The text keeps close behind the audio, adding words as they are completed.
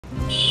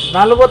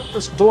40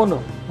 stone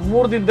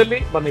 3 ದಿನದಲ್ಲಿ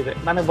ಬಂದಿದೆ.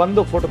 ನನಗೆ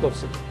ಬಂದು ಫೋಟೋ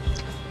ತೋರಿಸಿದ್ದು,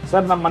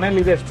 ಸರ್ ನಮ್ಮ ಮನೇಲಿ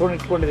ಇದೆ ಸ್ಟೋನ್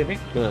ಇಟ್ಕೊಂಡಿದ್ದೀನಿ,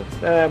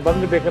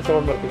 ಬಂದು ಬೇಕಾದ್ರೆ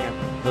ತಗೊಂಡ್ ಬರ್ತೀನಿ ಅಂತ.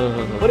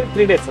 ಬರೀ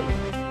 3 days ಅಲ್ಲಿ.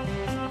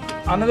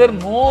 ಅನದರ್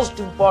ಮೋಸ್ಟ್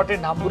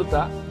ಇಂಪಾರ್ಟೆಂಟ್ ಅಮೃತ,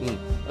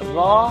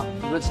 ರಾ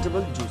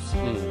ವೆಜಿಟಬಲ್ ಜ್ಯೂಸ್.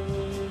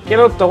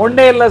 ಕೆಲವರು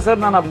ತಗೊಂಡೇ ಇಲ್ಲ ಸರ್,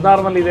 ನಾನು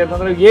ಅಬ್ನಾರ್ಮಲ್ ಇದೆ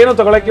ಅಂತಂದ್ರೆ ಏನು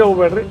ತಗೊಳಕ್ಕೆ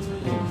ಹೋಗ್ಬೇಡ್ರಿ,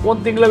 1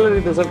 ತಿಂಗಳಲ್ಲಿ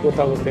ರಿಸಲ್ಟ್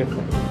ಗೊತ್ತಾಗುತ್ತೆ ಅಂತ.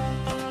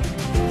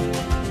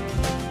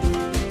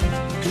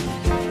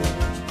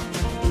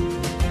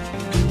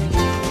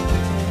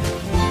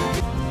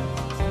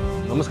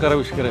 ನಮಸ್ಕಾರ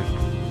ವೀಕ್ಷಕರೇ,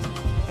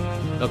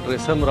 ಡಾಕ್ಟರ್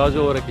ಎಸ್ ರಾಜು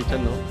ಅವರ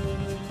ಕಿಚನ್ನು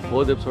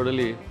ಹೋದ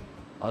ಎಪಿಸೋಡಲ್ಲಿ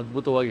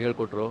ಅದ್ಭುತವಾಗಿ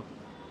ಹೇಳಿಕೊಟ್ರು.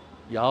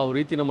 ಯಾವ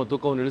ರೀತಿ ನಮ್ಮ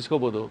ತೂಕವನ್ನು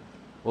ಇಳಿಸ್ಕೋಬೋದು,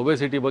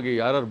 ಒಬೆಸಿಟಿ ಬಗ್ಗೆ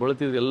ಯಾರು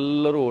ಬಳತಿದ್ರು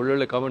ಎಲ್ಲರೂ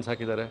ಒಳ್ಳೊಳ್ಳೆ ಕಾಮೆಂಟ್ಸ್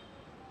ಹಾಕಿದ್ದಾರೆ.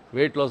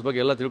 ವೆಯ್ಟ್ ಲಾಸ್ ಬಗ್ಗೆ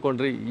ಎಲ್ಲ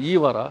ತಿಳ್ಕೊಂಡ್ರಿ. ಈ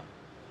ವಾರ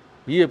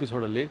ಈ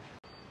ಎಪಿಸೋಡಲ್ಲಿ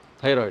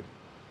ಥೈರಾಯ್ಡ್,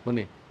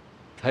 ಬನ್ನಿ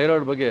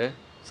ಥೈರಾಯ್ಡ್ ಬಗ್ಗೆ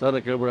ಸರ್ನ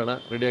ಕೇಳ್ಬಿಡೋಣ.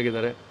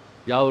 ರೆಡಿಯಾಗಿದ್ದಾರೆ.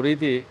 ಯಾವ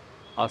ರೀತಿ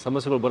ಆ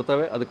ಸಮಸ್ಯೆಗಳು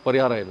ಬರ್ತವೆ, ಅದಕ್ಕೆ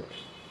ಪರಿಹಾರ ಇದೆ,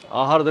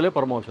 ಆಹಾರದಲ್ಲೇ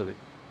ಪರಮೌಷಧಿ.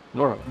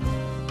 ನೋಡೋಣ.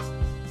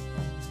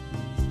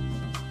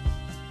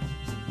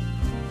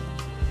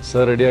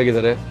 ಸರ್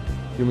ರೆಡಿಯಾಗಿದ್ದಾರೆ.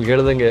 ನಿಮ್ಗೆ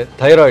ಹೇಳ್ದಂಗೆ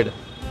ಥೈರಾಯ್ಡ್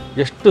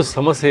ಎಷ್ಟು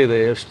ಸಮಸ್ಯೆ ಇದೆ,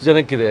 ಎಷ್ಟು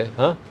ಜನಕ್ಕಿದೆ.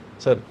 ಹಾಂ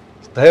ಸರ್,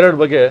 ಥೈರಾಯ್ಡ್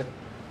ಬಗ್ಗೆ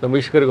ನಮ್ಮ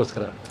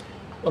ವೀಕ್ಷಕರಿಗೋಸ್ಕರ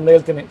ಒಂದು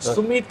ಹೇಳ್ತೀನಿ.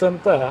 ಸುಮಿತ್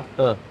ಅಂತ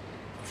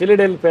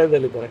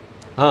ಫಿಲಿಡೆಲ್ಫಿಯಾದಲ್ಲಿದ್ದಾರೆ,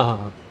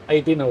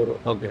 IT-ನವರು.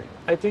 ಓಕೆ,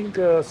 ಐ ಥಿಂಕ್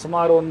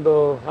ಸುಮಾರು ಒಂದು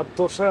 10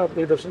 ವರ್ಷ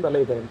 15 ವರ್ಷದಿಂದ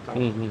ಅಲ್ಲೇ ಇದ್ದಾರೆ ಅಂತ.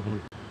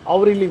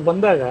 ಅವ್ರು ಇಲ್ಲಿಗೆ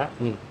ಬಂದಾಗ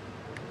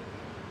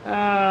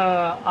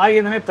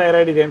ಆಗಿಂದನೇ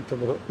ಥೈರಾಯ್ಡ್ ಇದೆ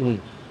ಅಂತಂದ್ರು.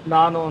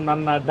 ನಾನು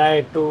ನನ್ನ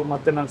ಡಯಟು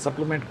ಮತ್ತೆ ನನ್ನ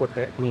ಸಪ್ಲಿಮೆಂಟ್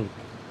ಕೊಟ್ಟೆ.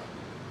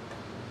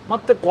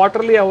 ಮತ್ತೆ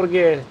ಕ್ವಾರ್ಟರ್ಲಿ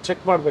ಅವ್ರಿಗೆ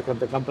ಚೆಕ್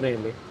ಮಾಡ್ಬೇಕಂತೆ.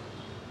 ಕಂಪನಿಯಲ್ಲಿ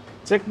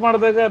ಚೆಕ್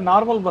ಮಾಡಿದಾಗ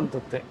ನಾರ್ಮಲ್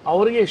ಬಂತಂತೆ.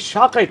 ಅವರಿಗೆ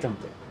ಶಾಕ್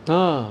ಆಯ್ತಂತೆ,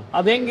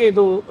 ಅದೇಂಗೆ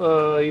ಇದು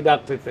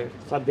ಇದಾಗ್ತೈತೆ,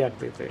 ಸಾಧ್ಯ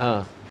ಆಗ್ತೈತೆ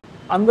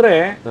ಅಂದ್ರೆ.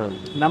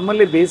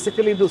 ನಮ್ಮಲ್ಲಿ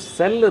ಬೇಸಿಕಲಿ ಇದು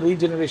ಸೆಲ್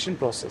ರೀಜನರೇಷನ್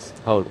ಪ್ರೋಸೆಸ್.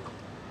 ಹೌದು.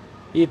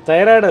 ಈ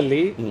ಥೈರಾಯ್ಡ್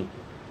ಅಲ್ಲಿ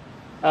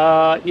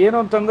ಏನು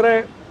ಅಂತಂದ್ರೆ,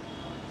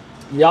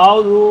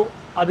 ಯಾವುದು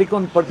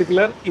ಅದಕ್ಕೊಂದು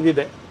ಪರ್ಟಿಕ್ಯುಲರ್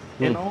ಇದಿದೆ,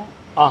 ಏನು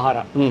ಆಹಾರ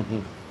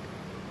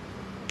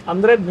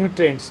ಅಂದ್ರೆ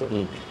ನ್ಯೂಟ್ರಿಯೆಂಟ್ಸ್,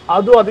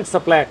 ಅದು ಅದಕ್ಕೆ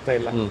ಸಪ್ಲೈ ಆಗ್ತಾ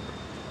ಇಲ್ಲ.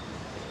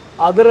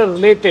 ಅದರ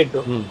ರಿಲೇಟೆಡ್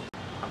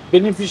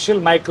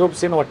ಬೆನಿಫಿಷಿಯಲ್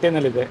ಮೈಕ್ರೋಬ್ಸ್ ಏನು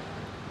ಹೊಟ್ಟೆನಲ್ಲಿದೆ,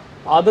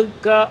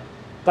 ಅದಕ್ಕೆ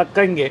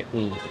ತಕ್ಕಂಗೆ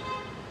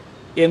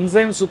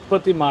ಎನ್ಸೈಮ್ಸ್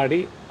ಉತ್ಪತ್ತಿ ಮಾಡಿ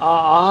ಆ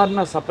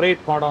ಆಹಾರನ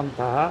ಸಪರೇಟ್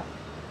ಮಾಡೋಂತಹ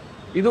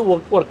ಇದು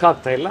ವರ್ಕ್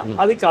ಆಗ್ತಾ ಇಲ್ಲ.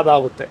 ಅದಕ್ಕೆ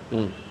ಅದಾಗುತ್ತೆ.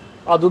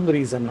 ಅದೊಂದು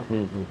ರೀಸನ್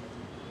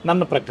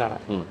ನನ್ನ ಪ್ರಕಾರ.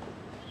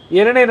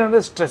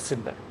 ಎರಡನೇದಂದ್ರೆ ಸ್ಟ್ರೆಸ್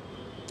ಇಂದ.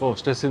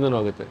 ಸ್ಟ್ರೆಸ್ ಇಂದನೂ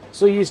ಆಗುತ್ತೆ.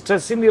 ಸೊ ಈ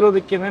ಸ್ಟ್ರೆಸ್ ಇಂದ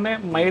ಇರೋದಕ್ಕೇನೆ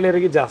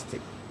ಮಹಿಳೆಯರಿಗೆ ಜಾಸ್ತಿ.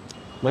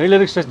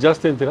 ಮಹಿಳೆಯರಿಗೆ ಸ್ಟ್ರೆಸ್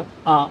ಜಾಸ್ತಿ ಅಂತೀರಾ?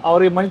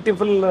 ಅವ್ರಿಗೆ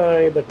ಮಲ್ಟಿಪಲ್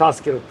ಇದು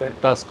ಟಾಸ್ಕ್ ಇರುತ್ತೆ.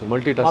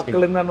 Multi task.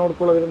 ಮಕ್ಕಳಿಂದ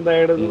ನೋಡ್ಕೊಳ್ಳೋದ್ರಿಂದ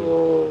ಹಿಡಿದು,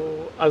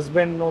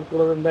 ಹಸ್ಬೆಂಡ್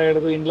ನೋಡ್ಕೊಳ್ಳೋದ್ರಿಂದ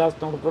ಹಿಡಿದು, ಇನ್ಲಾಸ್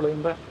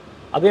ನೋಡ್ಕೊಳ್ಳೋದ್ರಿಂದ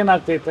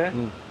ಅದೇನಾಗ್ತೈತೆ.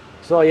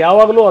 ಸೊ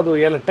ಯಾವಾಗಲೂ ಅದು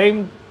ಎಲ್ಲ ಟೈಮ್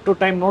ಟು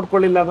ಟೈಮ್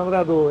ನೋಡ್ಕೊಳ್ಳಿಲ್ಲ ಅಂತಂದ್ರೆ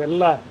ಅದು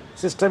ಎಲ್ಲ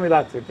ಸಿಸ್ಟಮ್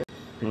ಇದಾಗ್ತೈತೆ.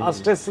 ಆ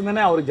ಸ್ಟ್ರೆಸ್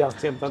ಇಂದನೇ ಅವ್ರಿಗೆ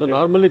ಜಾಸ್ತಿ ಅಂತ.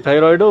 ನಾರ್ಮಲಿ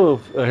ಥೈರಾಯ್ಡ್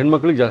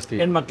ಹೆಣ್ಮಕ್ಳಿಗೆ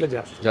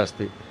ಹೆಣ್ಮಕ್ಳಿಗೆ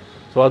ಜಾಸ್ತಿ.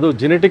 ಸೊ ಅದು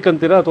ಜೆನೆಟಿಕ್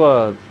ಅಂತೀರಾ ಅಥವಾ?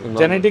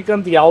 ಜೆನೆಟಿಕ್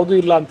ಅಂತ ಯಾವುದೂ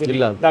ಇಲ್ಲ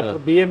ಅಂತಿಲ್ಲ. ಡಾಕ್ಟರ್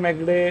BM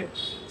ಹೆಗ್ಡೆ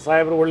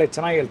ಸಾಹೇಬ್ರು ಒಳ್ಳೆ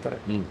ಚೆನ್ನಾಗಿ ಹೇಳ್ತಾರೆ,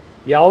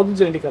 ಯಾವುದು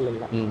ಜೆನೆಟಿಕಲ್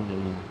ಅಲ್ಲ.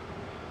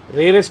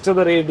 Rarest of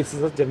the rare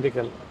diseases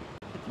genetical.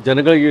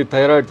 ಜನಗಳಿಗೆ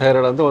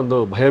ಥೈರಾಯ್ಡ್ ಅಂತ ಒಂದು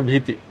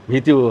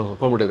ಭೀತಿ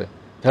ಹೊಂದ್ಬಿಟ್ಟಿದೆ.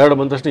 ಥೈರಾಯ್ಡ್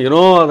ಬಂದ ತಕ್ಷಣ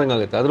ಏನೋ ಆದಂಗೆ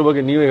ಆಗುತ್ತೆ. ಅದ್ರ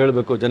ಬಗ್ಗೆ ನೀವೇ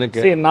ಹೇಳಬೇಕು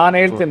ಜನಕ್ಕೆ. ನಾನು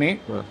ಹೇಳ್ತೀನಿ,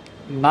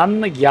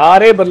 ನನ್ನ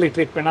ಯಾರೇ ಬರಲಿ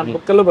ಟ್ರೀಟ್ಮೆಂಟ್, ನಾನು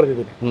ಬುಕ್ಕಲ್ಲೂ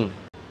ಬರೆದಿದ್ದೀನಿ.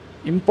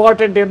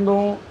 ಇಂಪಾರ್ಟೆಂಟ್ ಏನು,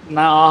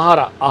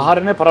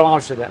 ಆಹಾರನೇ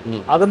ಪರಮಾವಶ್ಯಕ.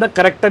 ಅದನ್ನ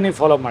ಕರೆಕ್ಟಾಗಿ ನೀವು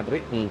ಫಾಲೋ ಮಾಡ್ರಿ.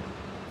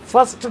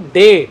 ಫಸ್ಟ್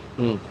ಡೇ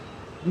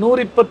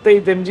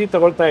 125 mg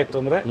ತಗೊಳ್ತಾ ಇತ್ತು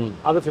ಅಂದ್ರೆ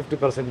ಅದು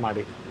 50%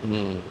 ಮಾಡಿ.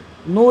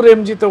 100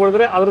 mg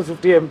ತಗೊಳಿದ್ರೆ ಅದ್ರ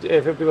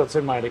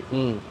 50% ಮಾಡಿ.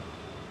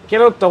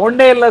 ಕೆಲವರು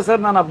ತಗೊಂಡೇ ಇಲ್ಲ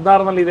ಸರ್, ನಾನು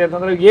ಅಬ್ನಾರ್ಮಲ್ ಇದೆ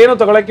ಅಂತಂದ್ರೆ ಏನು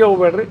ತಗೊಳಕ್ಕೆ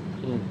ಹೋಗ್ಬೇಡ್ರಿ,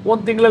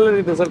 1 ತಿಂಗಳಲ್ಲಿ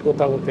ರಿಸಲ್ಟ್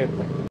ಗೊತ್ತಾಗುತ್ತೆ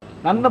ಅಂತ.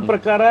 ನನ್ನ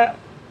ಪ್ರಕಾರ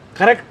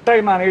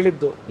ಕರೆಕ್ಟಾಗಿ ನಾನು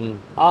ಹೇಳಿದ್ದು,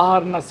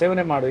 ಆಹಾರನ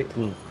ಸೇವನೆ ಮಾಡಿ,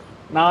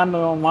 ನಾನು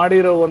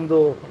ಮಾಡಿರೋ ಒಂದು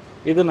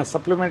ಇದನ್ನ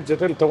ಸಪ್ಲಿಮೆಂಟ್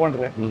ಜೊತೆಲಿ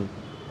ತಗೊಂಡ್ರೆ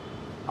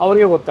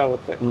ಅವ್ರಿಗೆ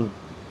ಗೊತ್ತಾಗುತ್ತೆ.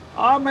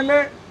 ಆಮೇಲೆ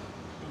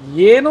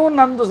ಏನೂ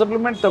ನಂದು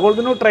ಸಪ್ಲಿಮೆಂಟ್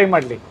ತಗೊಳ್ದೂ ಟ್ರೈ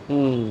ಮಾಡಲಿ,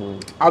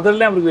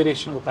 ಅದರಲ್ಲೇ ಅವ್ರಿಗೆ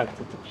ವೇರಿಯೇಷನ್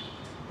ಗೊತ್ತಾಗ್ತದೆ.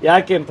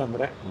 ಯಾಕೆ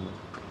ಅಂತಂದ್ರೆ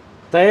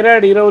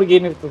ಥೈರಾಯ್ಡ್ ಇರೋರ್ಗೆ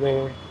ಏನಿರ್ತದೆ,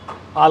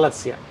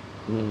 ಆಲಸ್ಯ,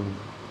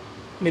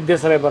 ನಿದ್ದೆ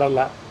ಸರಿ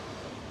ಬರಲ್ಲ,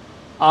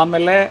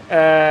 ಆಮೇಲೆ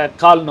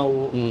ಕಾಲು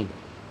ನೋವು,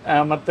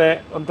 ಮತ್ತೆ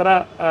ಒಂಥರ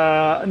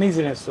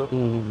ಅನೀಸಿನೆಸ್ಸು,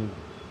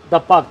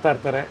 ದಪ್ಪ ಆಗ್ತಾ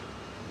ಇರ್ತಾರೆ.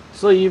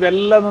 So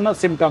ಇವೆಲ್ಲದನ್ನ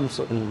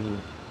symptoms.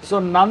 ಸೊ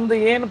ನಂದು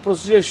ಏನು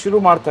ಪ್ರೊಸೀಜರ್ ಶುರು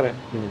ಮಾಡ್ತಾರೆ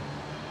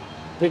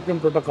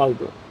treatment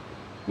ಪ್ರೋಟೋಕಾಲ್ದು,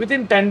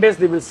 within 10 days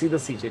they will see the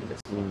sea changes.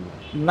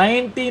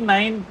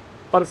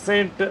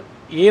 99%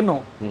 ಏನು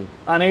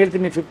ನಾನು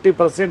ಹೇಳ್ತೀನಿ,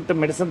 50%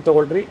 ಮೆಡಿಸಿನ್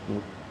ತಗೊಳ್ರಿ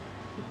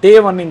ಡೇ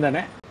 1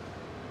 ಇಂದಾನೆ.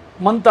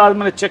 ಮಂತ್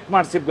ಆದಮೇಲೆ ಚೆಕ್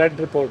ಮಾಡಿಸಿ ಬ್ಲಡ್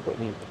ರಿಪೋರ್ಟು,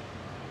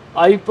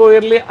 ಹೈಪೋ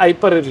ಇರಲಿ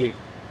ಹೈಪರ್ ಇರಲಿ,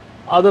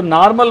 ಅದು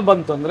ನಾರ್ಮಲ್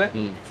ಬಂತು ಅಂದರೆ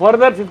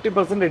ಫರ್ದರ್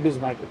 50% ರೆಡ್ಯೂಸ್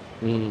ಮಾಡಿ.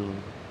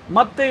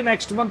 ಮತ್ತೆ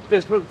ನೆಕ್ಸ್ಟ್ ಮಂತ್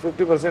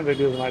 50%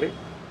 ರೆಡ್ಯೂಸ್ ಮಾಡಿ.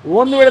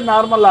 ಒಂದು ವೇಳೆ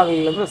ನಾರ್ಮಲ್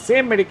ಆಗಲಿಲ್ಲ ಅಂದರೆ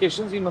ಸೇಮ್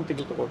ಮೆಡಿಕೇಶನ್ಸ್ ಇನ್ನೊಂದು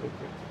ತಿಂಗಳು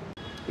ತಗೋಬೇಕು.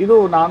 ಇದು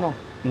ನಾನು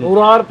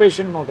 100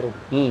 ಪೇಷಂಟ್ ನೋಡ್ರಿ.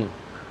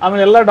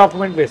 ಆಮೇಲೆ ಎಲ್ಲ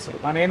ಡಾಕ್ಯುಮೆಂಟ್ ಬೇಸ್.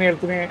 ನಾನು ಏನು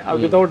ಹೇಳ್ತೀನಿ,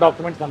 ವಿತೌಟ್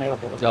ಡಾಕ್ಯುಮೆಂಟ್ ನಾನು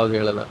ಯಾವುದು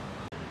ಹೇಳಲ್ಲ.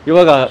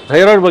 ಇವಾಗ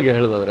ಥೈರಾಯ್ಡ್ ಬಗ್ಗೆ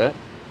ಹೇಳೋದಾದ್ರೆ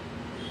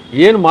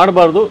ಏನು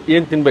ಮಾಡಬಾರ್ದು,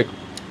 ಏನು ತಿನ್ಬೇಕು?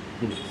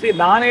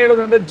 ನಾನು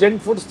ಹೇಳೋದಂದ್ರೆ ಜಂಕ್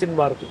ಫುಡ್ಸ್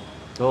ತಿನ್ನಬಾರ್ದು,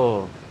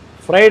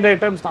 ಫ್ರೈಡ್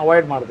ಐಟಮ್ಸ್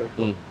ಅವಾಯ್ಡ್ ಮಾಡಬೇಕು.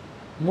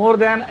 More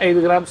than 5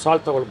 gram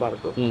salt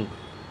ತಗೊಳ್ಬಾರ್ದು.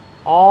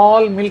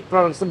 All milk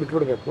products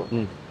ಬಿಟ್ಬಿಡ್ಬೇಕು,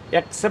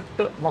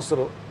 accept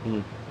ಮೊಸರು.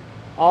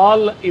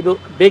 ಆಲ್ ಇದು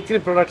ಬೇಕರಿ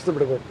ಪ್ರಾಡಕ್ಟ್ಸ್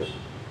ಬಿಡಬೇಕು.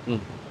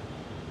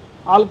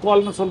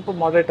 ಆಲ್ಕೋಹಾಲ್ನ ಸ್ವಲ್ಪ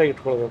ಮಾಡರೇಟ್ ಆಗಿ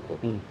ಇಟ್ಕೊಳ್ಬೇಕು.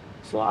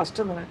 ಸೊ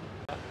ಅಷ್ಟೇ.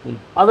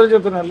 ಅದ್ರ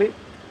ಜೊತೆನಲ್ಲಿ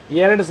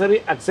 2 ಸರಿ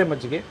ಅಗಸೆ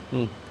ಮಜ್ಜಿಗೆ,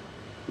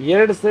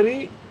 2 ಸರಿ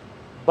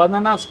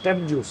ಬನಾನಾ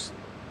ಸ್ಟೆಮ್ ಜ್ಯೂಸ್,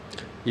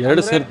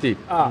 2 ಸರ್ತಿ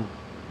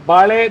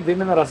ಬಾಳೆ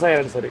ದಿಂಡಿನ ರಸ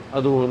 2 ಸರಿ.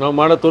 ಅದು ನಾವು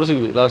ಮಾಡೋ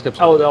ತೋರಿಸಿದ್ವಿ ಲಾಸ್ಟ್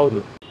ಎಪಿಸೋಡ್. ಹೌದು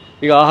ಹೌದು.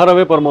 ಈಗ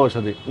ಆಹಾರವೇ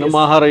ಪರಮೌಷಧಿ. ನಮ್ಮ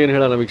ಆಹಾರ ಏನು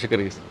ಹೇಳೋಣ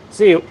ವೀಕ್ಷಕರಿಗೆ?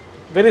 C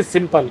very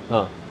simple.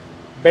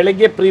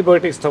 ಬೆಳಗ್ಗೆ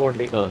ಪ್ರೀಬಯೋಟಿಕ್ಸ್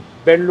ತಗೊಂಡು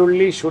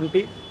ಬೆಳ್ಳುಳ್ಳಿ,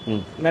 ಶುಂಠಿ,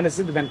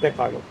 ನೆನೆಸಿದ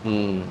ಮೆಂತೆಕಾಳು,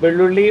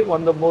 ಬೆಳ್ಳುಳ್ಳಿ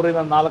ಒಂದು 3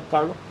 ರಿಂದ 4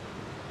 ಕಾಳು,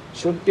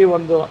 ಶುಂಠಿ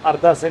ಒಂದು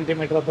ಅರ್ಧ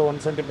ಸೆಂಟಿಮೀಟರ್ ಅಥವಾ 1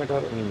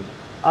 ಸೆಂಟಿಮೀಟರ್,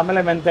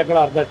 ಆಮೇಲೆ ಮೆಂತೆಕಾಳು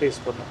ಅರ್ಧ ಟೀ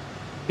ಸ್ಪೂನ್.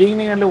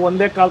 ಬಿಗಿನಿಂಗಲ್ಲಿ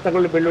ಒಂದೇ ಕಾಳು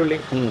ತಗೊಳ್ಳಿ ಬೆಳ್ಳುಳ್ಳಿ,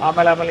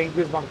 ಆಮೇಲೆ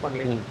ಇನ್ಕ್ರೀಸ್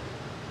ಮಾಡ್ಕೊಳ್ಳಿ.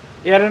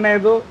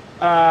 ಎರಡನೇದು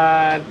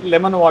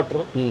ಲೆಮನ್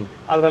ವಾಟ್ರು,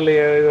 ಅದರಲ್ಲಿ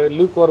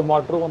ಲೂಕ್ ವಾರ್ಮ್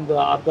ವಾಟ್ರು ಒಂದು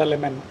ಅರ್ಧ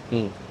ಲೆಮನ್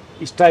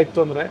ಇಷ್ಟ ಇತ್ತು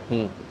ಅಂದ್ರೆ.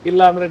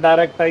 ಇಲ್ಲ ಅಂದ್ರೆ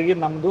ಡೈರೆಕ್ಟ್ ಆಗಿ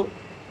ನಮ್ದು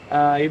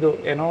ಇದು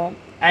ಏನೋ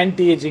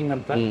ಆಂಟಿ ಏಜಿಂಗ್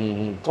ಅಂತ,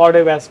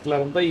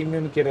 ಕಾರ್ಡಿಯೋವ್ಯಾಸ್ಕ್ಯುಲರ್ ಅಂತ,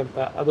 ಇಮ್ಯೂನ್ ಕೇರ್ ಅಂತ,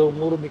 ಅದು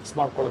 3 ಮಿಕ್ಸ್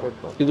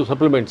ಮಾಡ್ಕೊಳ್ಬೇಕು. ಇದು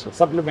ಸಪ್ಲಿಮೆಂಟ್ಸ್.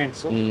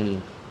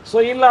 ಸೊ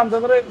ಇಲ್ಲ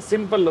ಅಂತಂದ್ರೆ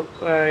ಸಿಂಪಲ್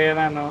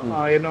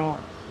ಏನು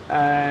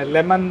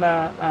ಲೆಮನ್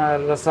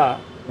ರಸ,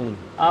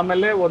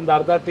 ಆಮೇಲೆ ಒಂದು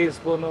ಅರ್ಧ ಟೀ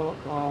ಸ್ಪೂನು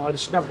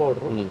ಅರಿಶಿನ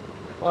ಪೌಡ್ರು,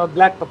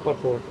 ಬ್ಲ್ಯಾಕ್ ಪೆಪ್ಪರ್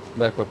ಪೌಡರ್,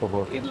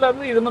 ಇಲ್ಲ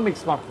ಅಂದ್ರೆ ಇದನ್ನು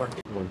ಮಿಕ್ಸ್ ಮಾಡ್ಕೊಂಡು.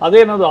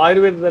 ಅದೇನದು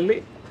ಆಯುರ್ವೇದದಲ್ಲಿ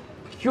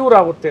ಕ್ಯೂರ್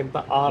ಆಗುತ್ತೆ ಅಂತ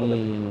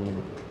ಆಹಾರದಲ್ಲಿ.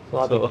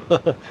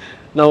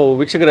 ನಾವು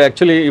ವೀಕ್ಷಕರೇ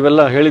ಆ್ಯಕ್ಚುಲಿ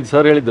ಇವೆಲ್ಲ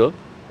ಸರ್ ಹೇಳಿದ್ದು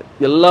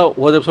ಎಲ್ಲ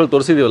ಹೋದ ಎಪಿಸೋಡ್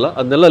ತೋರಿಸಿದೀವಲ್ಲ,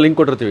 ಅದನ್ನೆಲ್ಲ ಲಿಂಕ್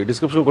ಕೊಟ್ಟಿರ್ತೀವಿ,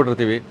 ಡಿಸ್ಕ್ರಿಪ್ಷನ್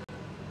ಕೊಟ್ಟಿರ್ತೀವಿ.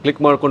 ಕ್ಲಿಕ್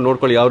ಮಾಡ್ಕೊಂಡು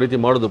ನೋಡ್ಕೊಳ್ಳಿ ಯಾವ ರೀತಿ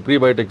ಮಾಡೋದು.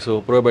 ಪ್ರೀಬಯೋಟಿಕ್ಸು,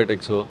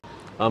 ಪ್ರೋಬಯೋಟಿಕ್ಸು,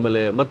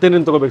 ಆಮೇಲೆ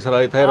ಮತ್ತೇನೇನು ತಗೋಬೇಕು ಸರ್?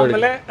 ಥೈರಾಯ್ಡ್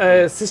ಆಮೇಲೆ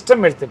ಸಿಸ್ಟಮ್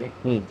ಹೇಳ್ತೀನಿ.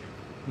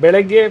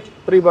 ಬೆಳಗ್ಗೆ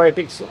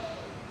ಪ್ರೀಬಯೋಟಿಕ್ಸು,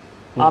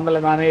 ಆಮೇಲೆ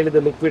ನಾನು ಹೇಳಿದ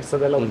ಲಿಕ್ವಿಡ್ಸ್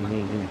ಅದೆಲ್ಲ,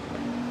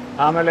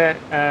 ಆಮೇಲೆ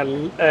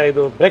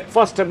ಇದು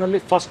ಬ್ರೇಕ್ಫಾಸ್ಟ್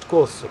ಟೈಮ್ನಲ್ಲಿ ಫಸ್ಟ್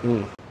ಕೋರ್ಸ್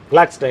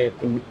ಫ್ಲಾಕ್ಸ್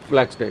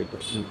ಡಯಟ್.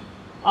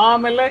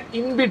 ಆಮೇಲೆ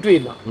ಇನ್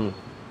ಬಿಟ್ವೀನ್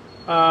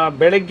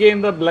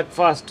ಬೆಳಗ್ಗೆಯಿಂದ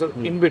ಬ್ರೇಕ್ಫಾಸ್ಟ್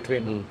ಇನ್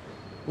ಬಿಟ್ವೀನ್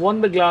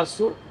 1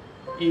 ಗ್ಲಾಸು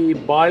ಈ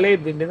ಬಾಳೆ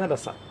ದಿಂಡಿನ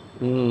ರಸ.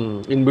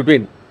 ಇನ್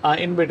ಬಿಟ್ವೀನ್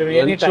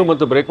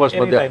ಮತ್ತು ಬ್ರೇಕ್ಫಾಸ್ಟ್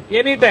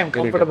ಎನಿ ಟೈಮ್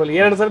ಕಂಫರ್ಟಬಲ್.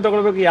 2 ಸರಿ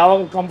ತಗೊಳ್ಬೇಕು, ಯಾವಾಗ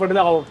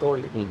ಕಂಫರ್ಟಬಲ್ ಅವಾಗ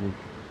ತಗೊಳ್ಳಿ.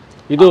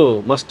 ಇದು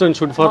must and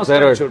should for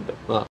thyroid.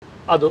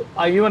 ಅದು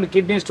ಈವನ್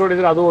ಕಿಡ್ನಿ ಸ್ಟೋನ್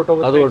ಇದ್ರೆ ಅದು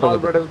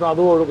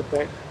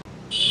ಹೋಗುತ್ತೆ.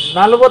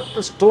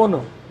 40 ಸ್ಟೋನು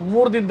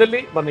 3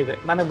 ದಿನದಲ್ಲಿ ಬಂದಿದೆ.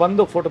 ನನಗೆ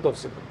ಬಂದು ಫೋಟೋ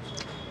ತೋರಿಸಿದ್ದು,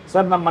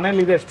 ಸರ್ ನಮ್ಮ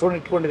ಮನೇಲಿ ಇದೆ ಸ್ಟೋನ್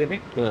ಇಟ್ಕೊಂಡಿದ್ದೀನಿ,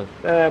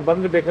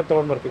 ಬಂದು ಬೇಕಾದ್ರೆ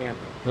ತಗೊಂಡ್ ಬರ್ತೀನಿ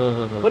ಅಂತ.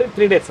 ಬರೀ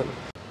 3 ಡೇಸ್ ಅಲ್ಲಿ.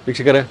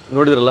 ವೀಕ್ಷಕರೇ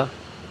ನೋಡಿದ್ರಲ್ಲ,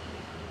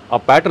 ಆ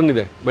ಪ್ಯಾಟರ್ನ್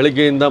ಇದೆ.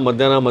 ಬೆಳಗ್ಗೆಯಿಂದ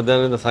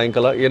ಮಧ್ಯಾಹ್ನದಿಂದ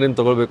ಸಾಯಂಕಾಲ ಏನೇನು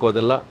ತೊಗೊಳ್ಬೇಕು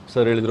ಅದೆಲ್ಲ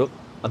ಸರ್ ಹೇಳಿದರು.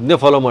 ಅದನ್ನೇ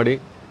ಫಾಲೋ ಮಾಡಿ,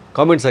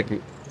 ಕಾಮೆಂಟ್ಸ್ ಹಾಕಿ.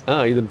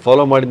 ಇದನ್ನು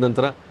ಫಾಲೋ ಮಾಡಿದ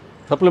ನಂತರ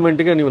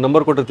ಸಪ್ಲಿಮೆಂಟಿಗೆ ನೀವು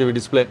ನಂಬರ್ ಕೊಟ್ಟಿರ್ತೀವಿ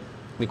ಡಿಸ್ಪ್ಲೇ,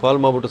 ನೀವು ಕಾಲ್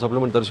ಮಾಡಿಬಿಟ್ಟು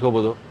ಸಪ್ಲಿಮೆಂಟ್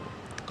ತರಿಸ್ಕೋಬೋದು.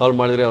 ಕಾಲ್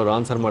ಮಾಡಿದರೆ ಅವರು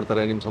ಆನ್ಸರ್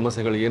ಮಾಡ್ತಾರೆ, ನಿಮ್ಮ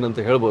ಸಮಸ್ಯೆಗಳು ಏನಂತ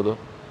ಹೇಳ್ಬೋದು.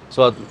 ಸೊ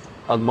ಅದು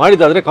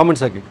ಮಾಡಿದ್ದಾದರೆ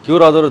ಕಾಮೆಂಟ್ಸ್ ಹಾಕಿ.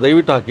 ಕ್ಯೂರ್ ಆದವರು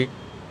ದಯವಿಟ್ಟು ಹಾಕಿ,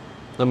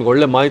 ನಮಗೆ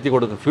ಒಳ್ಳೆ ಮಾಹಿತಿ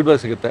ಕೊಡುತ್ತೆ,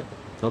 ಫೀಡ್ಬ್ಯಾಕ್ ಸಿಗುತ್ತೆ.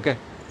 ಓಕೆ,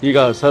 ಈಗ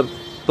ಸರ್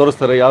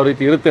ತೋರಿಸ್ತಾರೆ ಯಾವ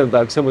ರೀತಿ ಇರುತ್ತೆ ಅಂತ.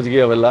 ಅಗಸೆ ಮಜ್ಜಿಗೆ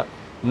ಅವೆಲ್ಲ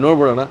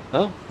ನೋಡ್ಬಿಡೋಣ.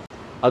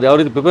 ಅದು ಯಾವ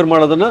ರೀತಿ ಪ್ರಿಪೇರ್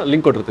ಮಾಡೋದನ್ನು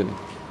ಲಿಂಕ್ ಕೊಟ್ಟಿರ್ತೀನಿ.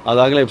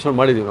 ಅದಾಗಲೇ ಎಪಿಸೋಡ್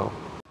ಮಾಡಿದ್ದೀವಿ ನಾವು.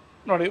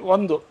 ನೋಡಿ,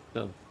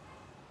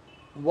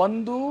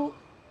 ಒಂದು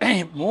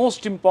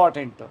most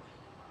important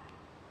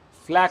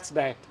flax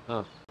diet.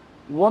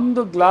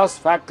 1 glass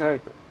fact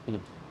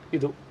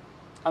ಇದು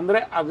ಅಂದರೆ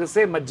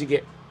ಅಗಸೆ ಮಜ್ಜಿಗೆ.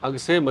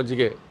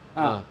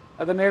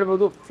 ಅದನ್ನ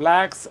ಹೇಳ್ಬೋದು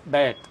ಫ್ಲಾಕ್ಸ್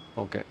ಡಯಟ್.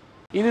 ಓಕೆ,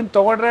 ಇದನ್ನ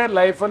ತಗೊಂಡ್ರೆ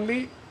ಲೈಫಲ್ಲಿ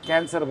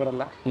ಕ್ಯಾನ್ಸರ್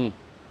ಬರಲ್ಲ,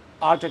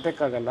 ಹಾರ್ಟ್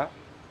ಅಟ್ಯಾಕ್ ಆಗಲ್ಲ,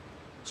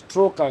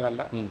 ಸ್ಟ್ರೋಕ್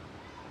ಆಗಲ್ಲ.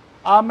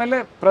 ಆಮೇಲೆ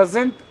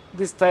ಪ್ರೆಸೆಂಟ್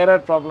ದಿಸ್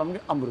ಥೈರಾಯ್ಡ್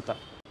ಪ್ರಾಬ್ಲಮ್ಗೆ ಅಮೃತ.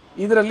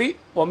 ಇದರಲ್ಲಿ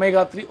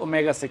ಒಮೆಗಾ 3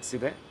 ಒಮೆಗಾ 6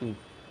 ಇದೆ.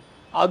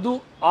 ಅದು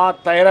ಆ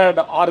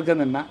ಥೈರಾಯ್ಡ್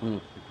ಆರ್ಗನ್ ಅನ್ನ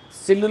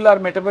cellular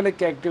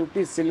metabolic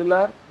activity,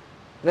 cellular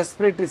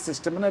respiratory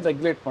system ಅನ್ನ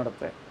ರೆಗ್ಯುಲೇಟ್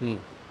ಮಾಡುತ್ತೆ.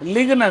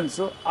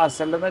 ಲಿಗನೆನ್ಸು ಆ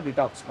ಸೆಲ್ ಅನ್ನ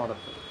ಡಿಟಾಕ್ಸ್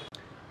ಮಾಡುತ್ತೆ.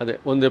 ಅದೇ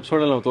ಒಂದು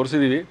ಎಪಿಸೋಡಲ್ಲಿ ನಾವು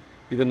ತೋರಿಸಿದ್ದೀವಿ.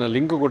 ಇದನ್ನ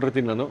ಲಿಂಕ್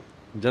ಕೊಟ್ಟಿರ್ತೀನಿ ನಾನು,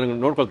 ಜನ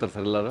ನೋಡ್ಕೊಳ್ತಾರೆ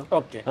ಸರ್ ಎಲ್ಲರೂ.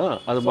 ಓಕೆ,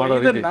 ಅದು ಮಾಡೋ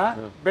ರೀತಿ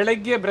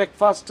ಬೆಳಗ್ಗೆ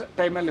ಬ್ರೇಕ್ಫಾಸ್ಟ್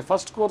ಟೈಮಲ್ಲಿ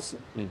ಫಸ್ಟ್ ಕೋರ್ಸ್,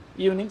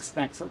 ಈವ್ನಿಂಗ್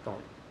ಸ್ನ್ಯಾಕ್ಸ್ ಅಲ್ಲಿ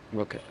ತಗೊಳ್ಳಿ.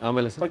 ಓಕೆ,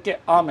 ಆಮೇಲೆ ಸರ್? ಓಕೆ,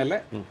 ಆಮೇಲೆ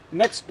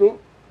ನೆಕ್ಸ್ಟು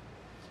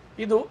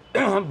ಇದು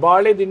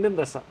ಬಾಳೆ ದಿಂಡಿನ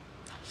ರಸ.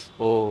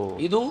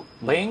 ಇದು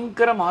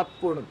ಭಯಂಕರ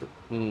ಮಹತ್ವಪೂರ್ಣದ್ದು.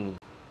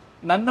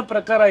 ನನ್ನ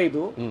ಪ್ರಕಾರ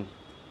ಇದು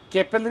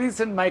ಕೆಪಲರೀಸ್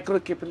ಅಂಡ್ ಮೈಕ್ರೋ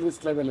ಕೆಪಲರೀಸ್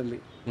ಲೆವೆಲ್ ಅಲ್ಲಿ.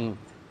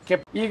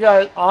 ಈಗ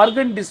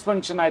ಆರ್ಗನ್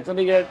ಡಿಸ್ಫಂಕ್ಷನ್ ಆಯ್ತು,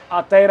 ಈಗ ಆ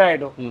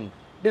ಥೈರಾಯ್ಡ್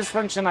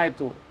ಡಿಸ್ಫಂಕ್ಷನ್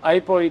ಆಯ್ತು,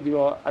 ಹೈಪೋ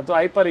ಇದೆಯೋ ಅಥವಾ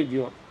ಹೈಪರ್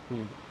ಇದೆಯೋ,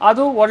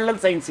 ಅದು ಒಳ್ಳೆ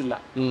ಸೈನ್ಸ್ ಇಲ್ಲ.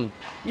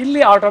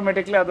 ಇಲ್ಲಿ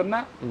ಆಟೋಮೆಟಿಕ್ಲಿ ಅದನ್ನ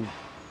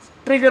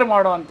ಟ್ರಿಗರ್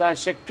ಮಾಡುವಂತಹ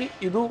ಶಕ್ತಿ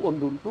ಇದು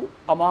ಒಂದುಂಟು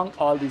ಅಮಾಂಗ್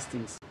ಆಲ್ ದೀಸ್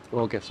ಥಿಂಗ್ಸ್.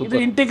 ಇದು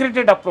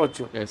ಇಂಟಿಗ್ರೇಟೆಡ್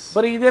ಅಪ್ರೋಚ್.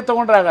 ಬರೀ ಇದೇ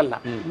ತಗೊಂಡ್ರೆ ಆಗಲ್ಲ,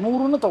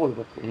 3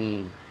 ತಗೊಳ್ಬೇಕು.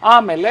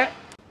 ಆಮೇಲೆ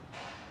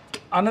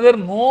ಅನದರ್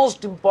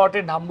ಮೋಸ್ಟ್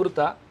ಇಂಪಾರ್ಟೆಂಟ್ ಅಮೃತ,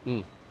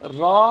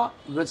 ರಾ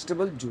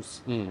ವೆಜಿಟಬಲ್ ಜ್ಯೂಸ್.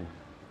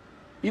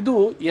 ಇದು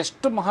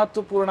ಎಷ್ಟು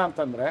ಮಹತ್ವಪೂರ್ಣ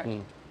ಅಂತಂದ್ರೆ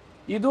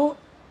ಇದು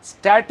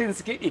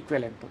ಸ್ಟ್ಯಾಟಿನ್ಸ್ಗೆ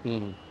ಈಕ್ವಲೆಂಟ್.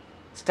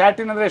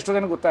 ಸ್ಟ್ಯಾಟಿನ್ ಅಂದ್ರೆ ಎಷ್ಟೋ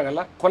ಜನ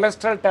ಗೊತ್ತಾಗಲ್ಲ,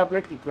 cholesterol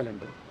tablet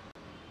equivalent.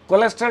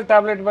 Cholesterol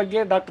tablet ಬಗ್ಗೆ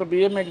ಡಾಕ್ಟರ್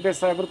BM ಹೆಗ್ಡೆ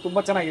ಸಾಹೇಬರು ತುಂಬಾ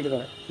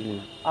ಚೆನ್ನಾಗಿದ್ದಾರೆ.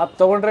 ಅದು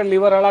ತಗೊಂಡ್ರೆ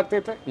ಲಿವರ್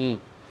ಹಾಳಾಗ್ತೈತೆ.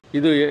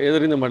 ಇದು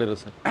ಎದರಿಂದ ಮಾಡಿರೋ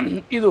ಸರ್?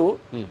 ಇದು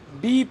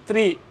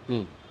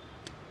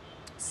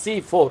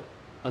B3C4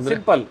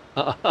 ಸಿಂಪಲ್.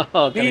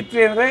 B3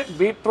 ಅಂದ್ರೆ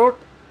ಬೀಟ್ರೂಟ್,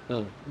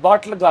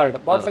 ಬಾಟ್ಲ್ ಗಾರ್ಡ್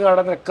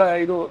ಅಂದ್ರೆ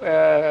ಇದು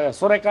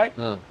ಸೋರೆಕಾಯಿ,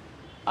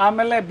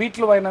 ಆಮೇಲೆ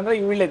ಬೀಟ್ಲು ವೈನ್ ಅಂದ್ರೆ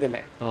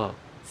ವೀಳ್ಯದೆಲೆ,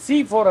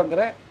 C4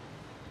 ಅಂದ್ರೆ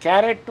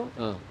ಕ್ಯಾರೆಟ್,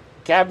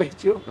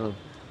 ಕ್ಯಾಬೇಜು,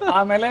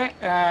 ಆಮೇಲೆ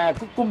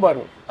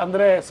ಕುಕ್ಕುಂಬರು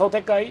ಅಂದ್ರೆ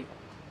ಸೌತೆಕಾಯಿ,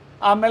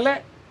 ಆಮೇಲೆ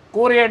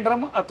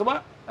ಕೋರಿಯಾಂಡ್ರಮ್ ಅಥವಾ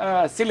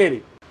ಸಿಲೇರಿ.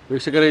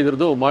 ವೀಕ್ಷಕರೇ,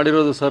 ಇದ್ರದ್ದು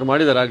ಮಾಡಿರೋದು ಸರ್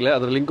ಮಾಡಿದ್ದಾರೆ ಆಗಲೇ,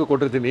 ಅದರ ಲಿಂಕ್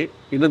ಕೊಟ್ಟಿರ್ತೀನಿ,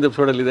 ಇನ್ನೊಂದು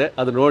ಎಪಿಸೋಡಲ್ಲಿದೆ,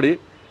 ಅದು ನೋಡಿ.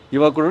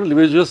 ಇವಾಗ ಕೂಡ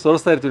ವಿಜುವಲ್ಸ್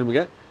ತೋರಿಸ್ತಾ ಇರ್ತೀವಿ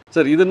ನಿಮಗೆ.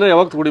 ಸರ್ ಇದನ್ನ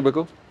ಯಾವಾಗ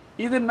ಕುಡಿಬೇಕು?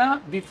 ಇದನ್ನ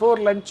before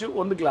lunch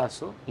 1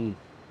 glass,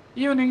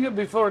 evening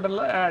before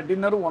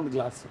dinner 1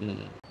 glass.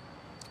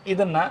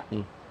 ಇದನ್ನ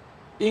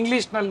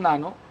ಇಂಗ್ಲಿಷ್ನಲ್ಲಿ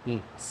ನಾನು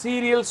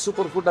ಸೀರಿಯಲ್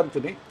ಸೂಪರ್ ಫುಡ್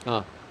ಅಂತೀನಿ.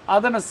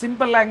 ಅದನ್ನ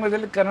ಸಿಂಪಲ್ ಲ್ಯಾಂಗ್ವೇಜ್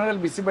ಅಲ್ಲಿ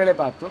ಕನ್ನಡದಲ್ಲಿ ಬಿಸಿಬೇಳೆ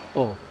ಬಾತು,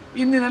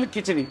 ಹಿಂದಿನಲ್ಲಿ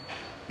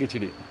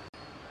ಕಿಚಡಿ.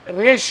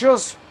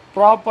 ರೇಷಿಯೋಸ್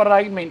ಪ್ರಾಪರ್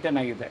ಆಗಿ ಮೇಂಟೈನ್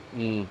ಆಗಿದೆ.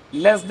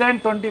 ಲೆಸ್ ದ್ಯಾನ್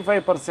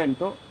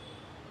 25%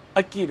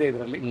 ಅಕ್ಕಿ ಇದೆ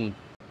ಇದರಲ್ಲಿ,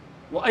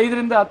 5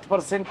 ರಿಂದ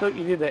 10%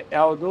 ಇದಿದೆ,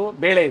 ಯಾವುದು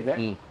ಬೇಳೆ ಇದೆ.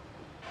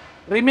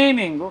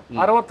 ರಿಮೈನಿಂಗು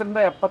 60 ರಿಂದ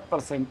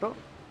 70%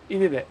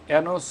 ಇದಿದೆ,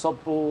 ಏನು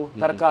ಸೊಪ್ಪು,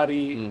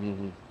 ತರಕಾರಿ,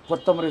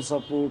 ಕೊತ್ತಂಬರಿ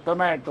ಸೊಪ್ಪು,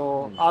 ಟೊಮ್ಯಾಟೊ,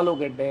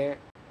 ಆಲೂಗಡ್ಡೆ,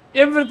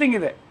 ಎವ್ರಿಥಿಂಗ್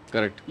ಇದೆ.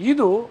 ಕರೆಕ್ಟ್.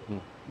 ಇದು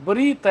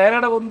ಬರೀ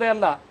ಥೈರಾಯ್ಡ್ ಒಂದೇ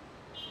ಅಲ್ಲ,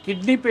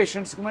 ಕಿಡ್ನಿ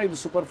ಪೇಷಂಟ್ಸ್ಗೂ ಇದು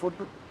super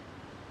food,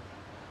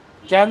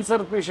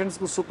 cancer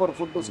ಪೇಷಂಟ್ಸ್ಗೂ super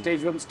food,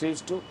 stage 1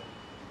 stage 2,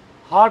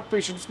 heart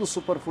ಪೇಷಂಟ್ಸ್ಗೂ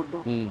super food,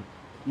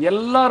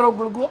 ಎಲ್ಲ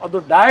ರೋಗಗಳಿಗೂ, ಅದು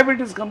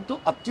ಡಯಾಬಿಟಿಸ್ಗಂತೂ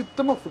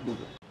ಅತ್ಯುತ್ತಮ ಫುಡ್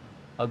ಇದು.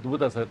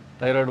 ಅದ್ಭುತ ಸರ್,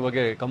 ಥೈರಾಯ್ಡ್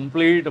ಬಗ್ಗೆ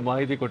ಕಂಪ್ಲೀಟ್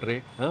ಮಾಹಿತಿ ಕೊಟ್ರಿ.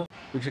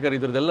 ವೀಕ್ಷಕರು,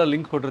 ಇದ್ರದ್ದೆಲ್ಲ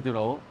ಲಿಂಕ್ ಕೊಟ್ಟಿರ್ತೀವಿ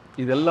ನಾವು,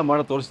 ಇದೆಲ್ಲ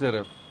ಮಾಡಿ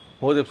ತೋರಿಸಿದ್ದಾರೆ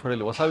ಹೋದ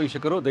ಎಪಿಸೋಡಲ್ಲಿ. ಹೊಸ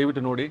ವೀಕ್ಷಕರು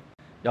ದಯವಿಟ್ಟು ನೋಡಿ,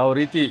 ಯಾವ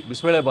ರೀತಿ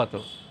ಬಿಸಿಬೇಳೆ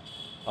ಬಾತು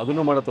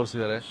ಅದನ್ನು ಮಾಡಿ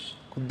ತೋರಿಸಿದ್ದಾರೆ,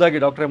 ಖುದ್ದಾಗಿ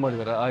ಡಾಕ್ಟ್ರೇ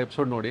ಮಾಡಿದ್ದಾರೆ, ಆ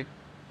ಎಪಿಸೋಡ್ ನೋಡಿ.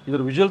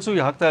 ಇದ್ರ ವಿಜುವಲ್ಸು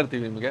ಹಾಕ್ತಾ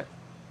ಇರ್ತೀವಿ ನಿಮಗೆ.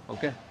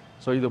 ಓಕೆ,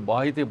 ಸೊ ಇದು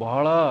ಮಾಹಿತಿ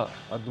ಬಹಳ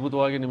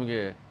ಅದ್ಭುತವಾಗಿ ನಿಮಗೆ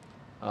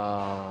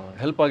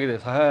ಹೆಲ್ಪ್ ಆಗಿದೆ,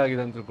 ಸಹಾಯ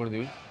ಆಗಿದೆ ಅಂತ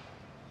ತಿಳ್ಕೊಂಡಿದ್ದೀವಿ.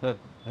 ಸರ್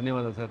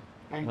ಧನ್ಯವಾದ ಸರ್,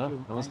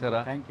 ನಮಸ್ಕಾರ.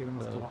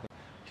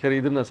 ಸರಿ,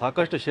 ಇದನ್ನು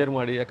ಸಾಕಷ್ಟು ಶೇರ್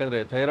ಮಾಡಿ, ಯಾಕಂದರೆ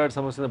ಥೈರಾಯ್ಡ್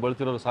ಸಮಸ್ಯೆಯಿಂದ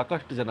ಬಳಲ್ತಿರೋರು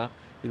ಸಾಕಷ್ಟು ಜನ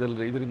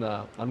ಇದರಿಂದ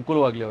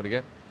ಅನುಕೂಲವಾಗಲಿ ಅವರಿಗೆ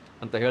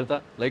ಅಂತ ಹೇಳ್ತಾ,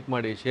 ಲೈಕ್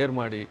ಮಾಡಿ, ಶೇರ್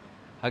ಮಾಡಿ,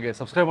 ಹಾಗೆ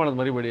ಸಬ್ಸ್ಕ್ರೈಬ್ ಮಾಡೋದು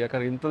ಮರಿಬೇಡಿ.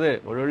 ಯಾಕಂದರೆ ಇಂಥದೇ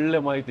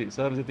ಒಳ್ಳೊಳ್ಳೆ ಮಾಹಿತಿ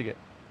ಸರ್ ಜೊತೆಗೆ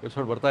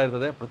ಎಪಿಸೋಡ್ ಬರ್ತಾ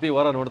ಇರ್ತದೆ. ಪ್ರತಿ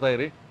ವಾರ ನೋಡ್ತಾ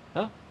ಇರಿ.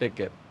 Take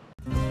care.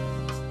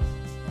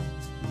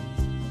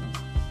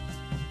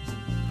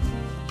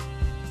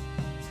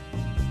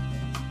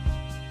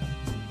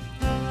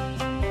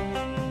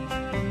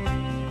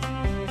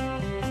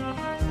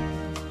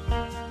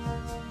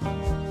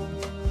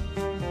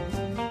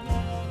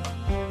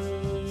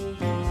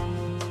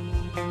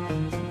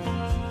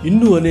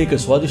 ಇನ್ನೂ ಅನೇಕ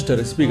ಸ್ವಾದಿಷ್ಟ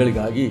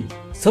ರೆಸಿಪಿಗಳಿಗಾಗಿ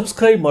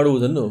ಸಬ್ಸ್ಕ್ರೈಬ್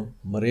ಮಾಡುವುದನ್ನು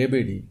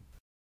ಮರೆಯಬೇಡಿ.